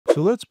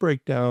So let's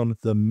break down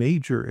the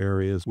major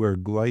areas where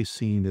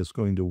glycine is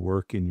going to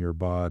work in your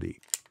body.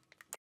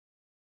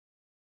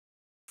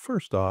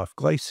 First off,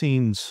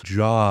 glycine's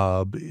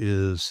job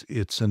is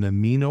it's an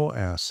amino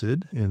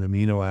acid, and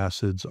amino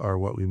acids are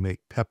what we make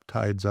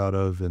peptides out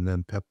of, and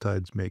then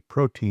peptides make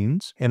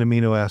proteins. And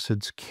amino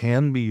acids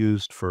can be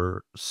used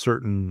for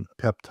certain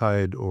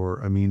peptide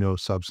or amino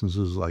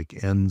substances like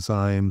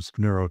enzymes,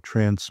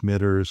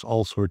 neurotransmitters,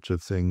 all sorts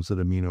of things that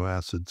amino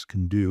acids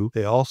can do.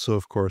 They also,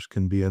 of course,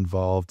 can be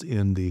involved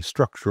in the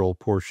structural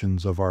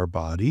portions of our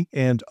body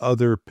and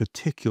other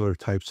particular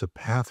types of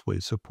pathway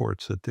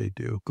supports that they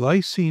do.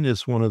 Glycine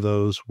is one of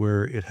those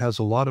where it has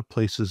a lot of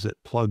places it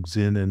plugs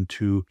in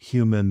into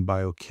human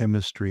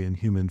biochemistry and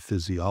human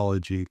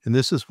physiology. And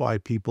this is why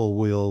people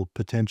will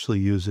potentially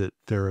use it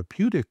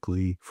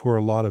therapeutically for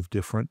a lot of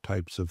different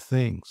types of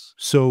things.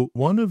 So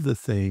one of the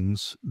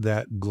things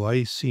that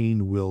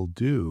glycine will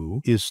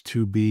do is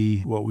to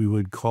be what we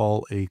would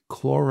call a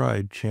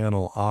chloride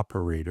channel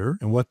operator.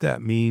 And what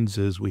that means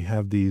is we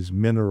have these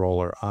mineral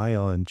or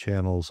ion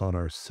channels on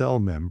our cell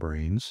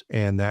membranes,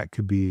 and that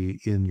could be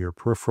in your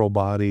peripheral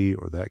body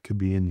or that could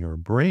be in your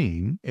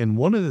brain. And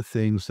one of the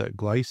things that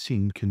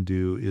glycine can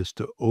do is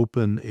to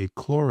open a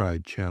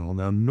chloride channel.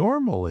 Now,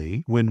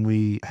 normally when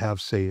we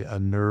have, say, a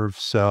nerve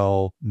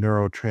cell,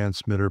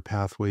 neurotransmitter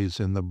pathways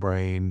in the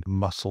brain,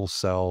 muscle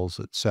cells,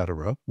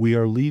 etc., we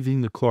are leaving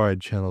the chloride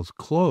channels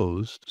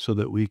closed so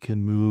that we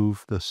can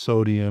move the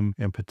sodium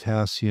and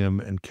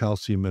potassium and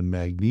calcium and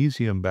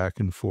magnesium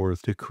back and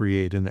forth to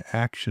create an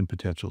action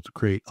potential, to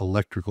create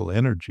electrical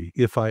energy.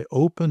 If I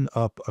open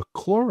up a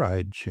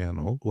chloride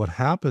channel, what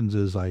happens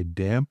is I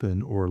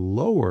dampen or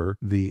lower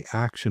the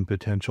action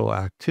potential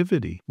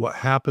activity. What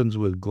happens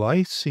with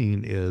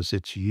glycine is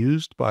it's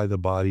used by the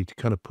body to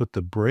kind of put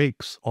the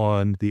brakes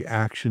on the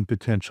action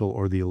potential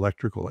or the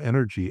electrical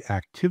energy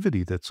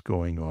activity that's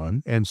going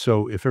on. And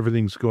so if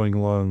everything's going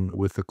along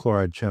with the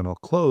chloride channel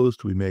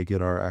closed, we may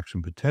get our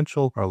action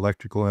potential, our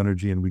electrical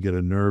energy, and we get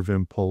a nerve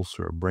impulse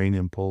or a brain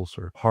impulse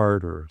or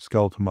heart or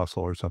skeletal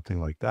muscle or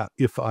something like that.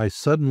 If I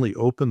suddenly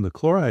open the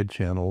chloride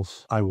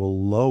channels, I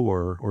will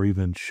lower or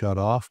even shut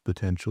off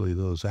potentially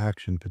those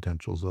action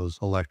potentials, those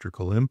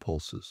electrical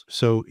impulses.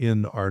 So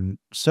in our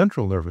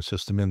central nervous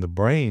system, in the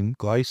brain,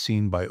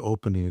 glycine, by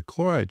opening a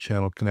chloride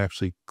channel, can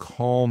actually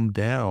calm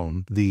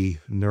down the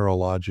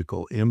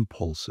neurological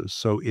impulses.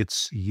 So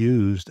it's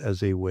used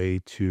as a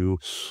way to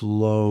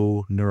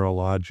slow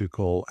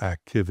neurological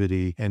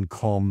activity and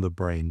calm the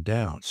brain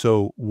down.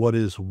 So what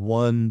is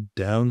one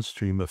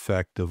downstream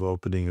effect of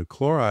opening a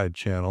chloride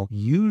channel?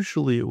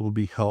 Usually it will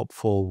be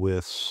helpful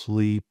with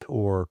sleep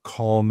or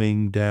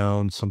calming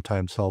down,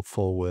 sometimes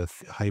helpful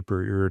with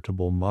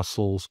hyper-irritable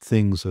muscles,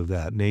 things of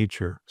that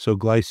nature. So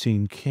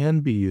glycine can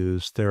be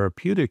used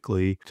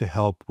therapeutically to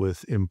help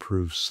with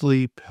improved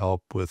sleep,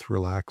 help with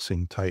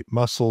relaxing tight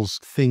muscles,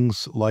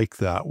 things like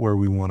that, where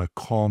we want to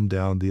calm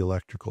down the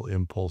electrical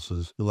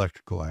impulses,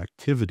 electrical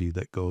activity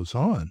that goes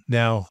on.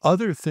 Now,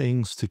 other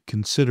things to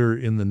consider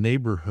in the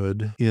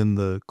neighborhood in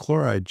the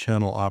chloride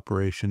channel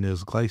operation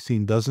is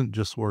glycine doesn't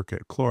just work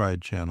at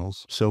chloride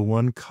channels. So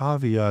one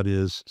caveat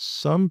is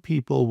some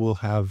people will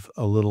have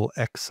a little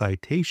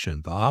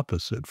excitation, the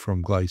opposite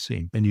from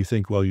glycine. And you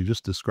think, well, you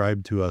just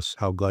described to us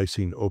how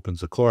glycine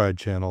opens the chloride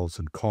channels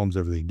and calms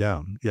everything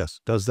down. Yes,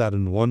 does that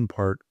in one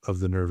part of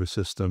the nervous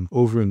system.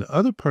 Over in the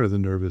other part of the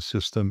nervous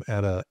system,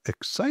 at a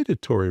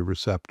excitatory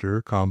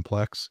receptor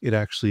complex, it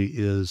actually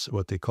is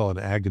what they call an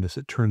agonist.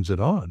 It turns it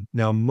on.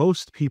 Now,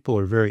 most people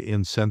are very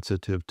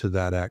insensitive to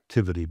that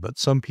activity, but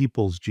some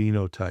people's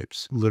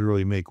genotypes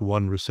literally make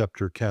one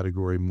receptor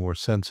category more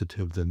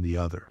sensitive than the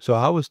other. So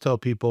I always tell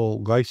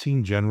people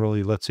glycine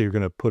generally, let's say you're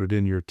going to put it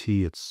in your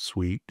tea. It's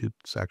sweet.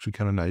 It's actually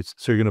kind of nice.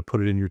 So you're going to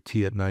put it in your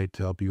tea at night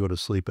to help you go to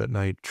sleep at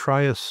night.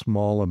 Try a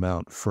small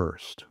amount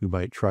first. You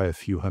might try a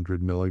few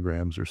hundred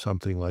milligrams or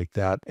something like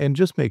that, and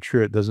just make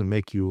sure it doesn't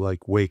make you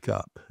like wake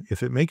up.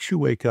 If it makes you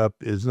wake up,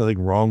 there's nothing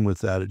wrong with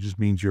that. It just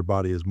means your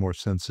body is more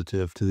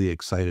sensitive to the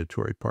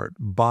excitatory part.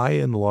 By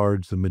and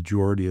large, the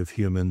majority of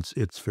humans,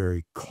 it's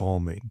very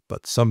calming,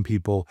 but some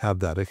people have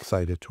that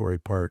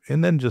excitatory part,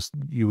 and then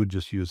you would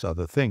just use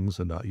other things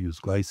and not use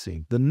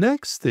glycine. The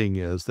next thing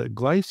is that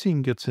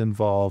glycine gets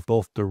involved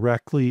both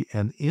directly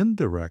and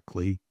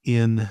indirectly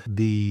in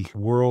the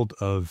world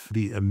of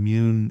the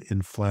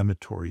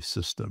immune-inflammatory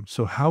system.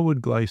 So how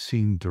would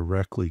glycine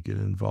directly get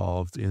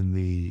involved in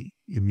the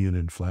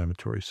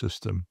immune-inflammatory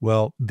system?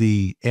 Well,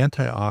 the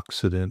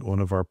antioxidant, one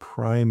of our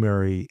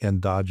primary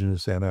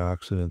endogenous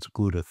antioxidants,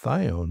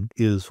 glutathione,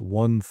 is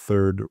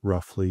 1/3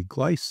 roughly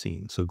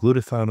glycine. So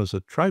glutathione is a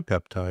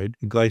tripeptide,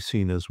 and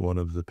glycine is one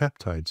of the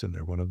peptides in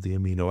there, one of the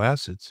amino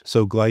acids.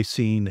 So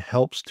glycine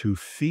helps to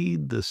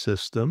feed the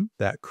system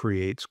that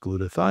creates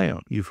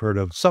glutathione. You've heard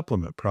of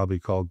supplement probably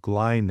call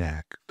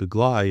GlyNAC. The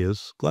gly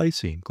is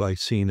glycine.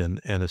 Glycine and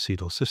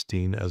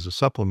N-acetylcysteine as a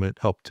supplement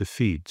help to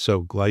feed.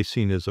 So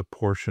glycine is a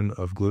portion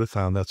of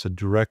glutathione. That's a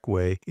direct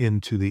way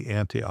into the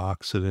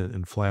antioxidant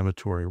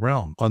inflammatory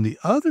realm. On the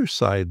other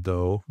side,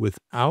 though,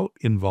 without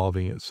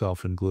involving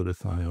itself in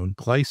glutathione,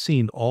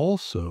 glycine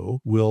also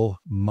will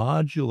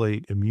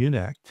modulate immune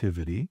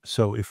activity.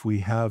 So if we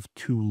have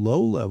too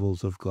low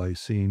levels of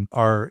glycine,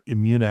 our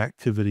immune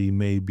activity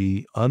may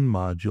be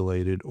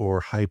unmodulated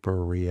or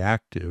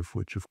hyperreactive,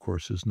 which of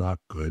course is not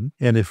good.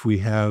 And if we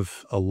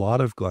have a lot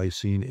of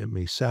glycine, it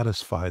may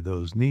satisfy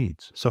those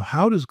needs. So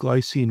how does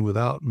glycine,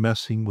 without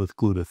messing with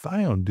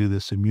glutathione, do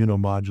this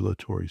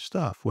immunomodulatory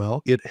stuff?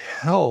 Well, it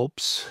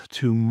helps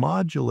to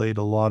modulate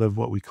a lot of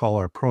what we call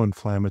our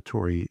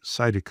pro-inflammatory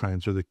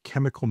cytokines, or the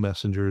chemical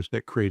messengers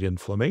that create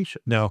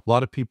inflammation. Now, a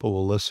lot of people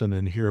will listen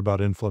and hear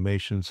about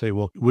inflammation and say,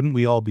 well, wouldn't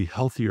we all be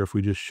healthier if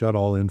we just shut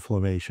all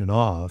inflammation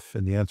off?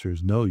 And the answer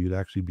is no, you'd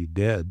actually be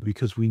dead,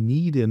 because we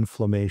need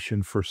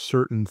inflammation for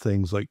certain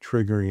things like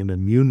triggering an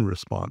immune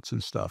response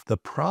and stuff. The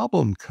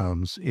problem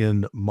comes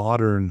in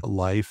modern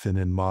life and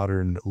in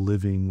modern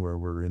living, where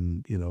we're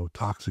in,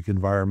 toxic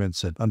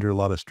environments and under a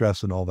lot of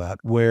stress and all that,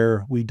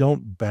 where we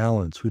don't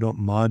balance, we don't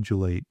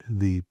modulate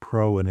the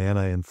pro and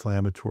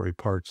anti-inflammatory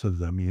parts of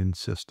the immune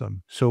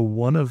system. So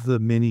one of the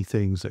many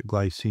things that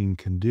glycine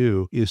can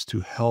do is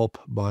to help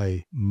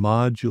by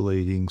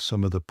modulating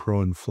some of the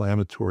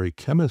pro-inflammatory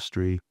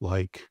chemistry,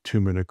 like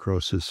tumor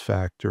necrosis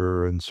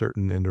factor and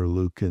certain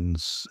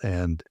interleukins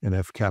and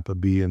NF-kappa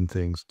B and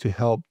things, to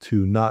help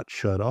to not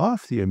shut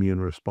off the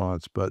immune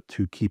response, but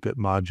to keep it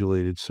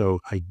modulated, so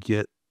I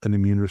get an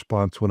immune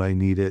response when I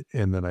need it,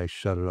 and then I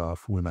shut it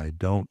off when I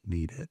don't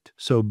need it.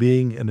 So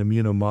being an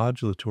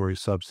immunomodulatory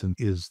substance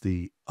is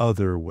the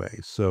other way.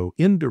 So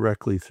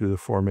indirectly, through the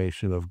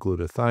formation of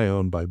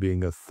glutathione, by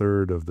being a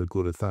third of the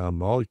glutathione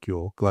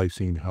molecule,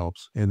 glycine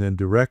helps. And then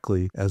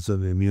directly, as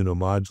an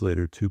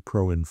immunomodulator to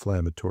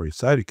pro-inflammatory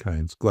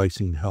cytokines,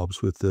 glycine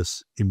helps with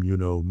this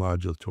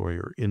immunomodulatory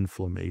or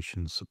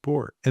inflammation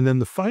support. And then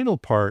the final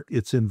part,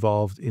 it's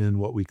involved in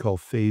what we call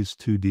phase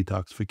 2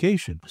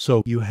 detoxification.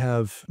 So you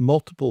have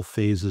multiple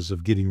phases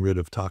of getting rid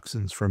of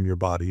toxins from your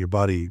body. Your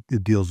body,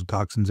 it deals with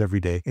toxins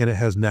every day, and it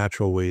has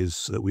natural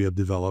ways that we have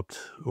developed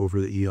over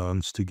the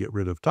eons to get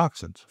rid of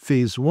toxins.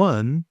 Phase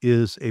 1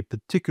 is a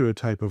particular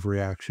type of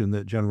reaction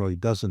that generally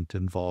doesn't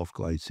involve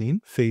glycine.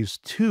 Phase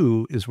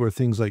 2 is where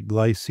things like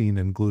glycine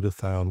and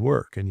glutathione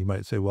work. And you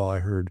might say, well, I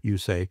heard you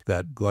say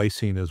that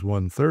glycine is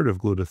 1/3 of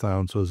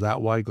glutathione, so is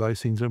that why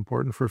glycine is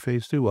important for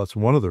phase 2? Well, that's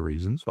one of the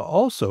reasons. But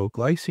also,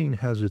 glycine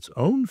has its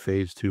own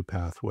phase 2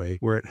 pathway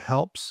where it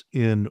helps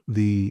in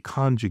the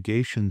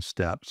conjugation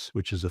steps,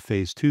 which is a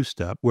phase 2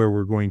 step, where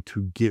we're going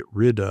to get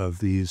rid of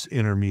these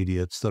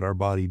intermediates that our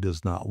body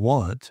does not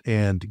want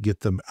and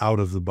get them out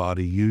of the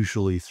body,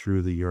 usually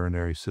through the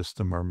urinary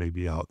system or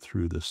maybe out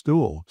through the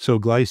stool. So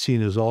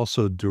glycine is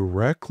also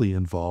directly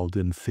involved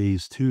in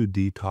phase 2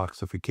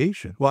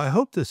 detoxification. Well, I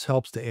hope this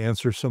helps to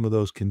answer some of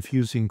those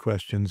confusing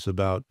questions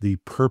about the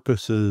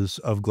purposes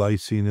of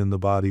glycine in the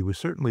body. We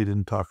certainly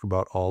didn't talk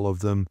about all of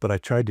them, but I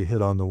tried to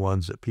hit on the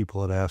ones that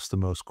people had asked the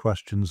most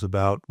questions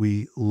about.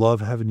 We love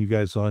having you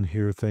guys on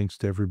here. Thanks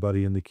to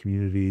everybody in the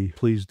community.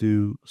 Please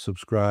do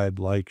subscribe,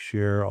 like,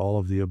 share, all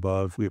of the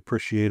above. We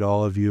appreciate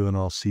all of you, and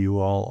I'll see you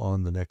all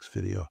on the next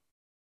video.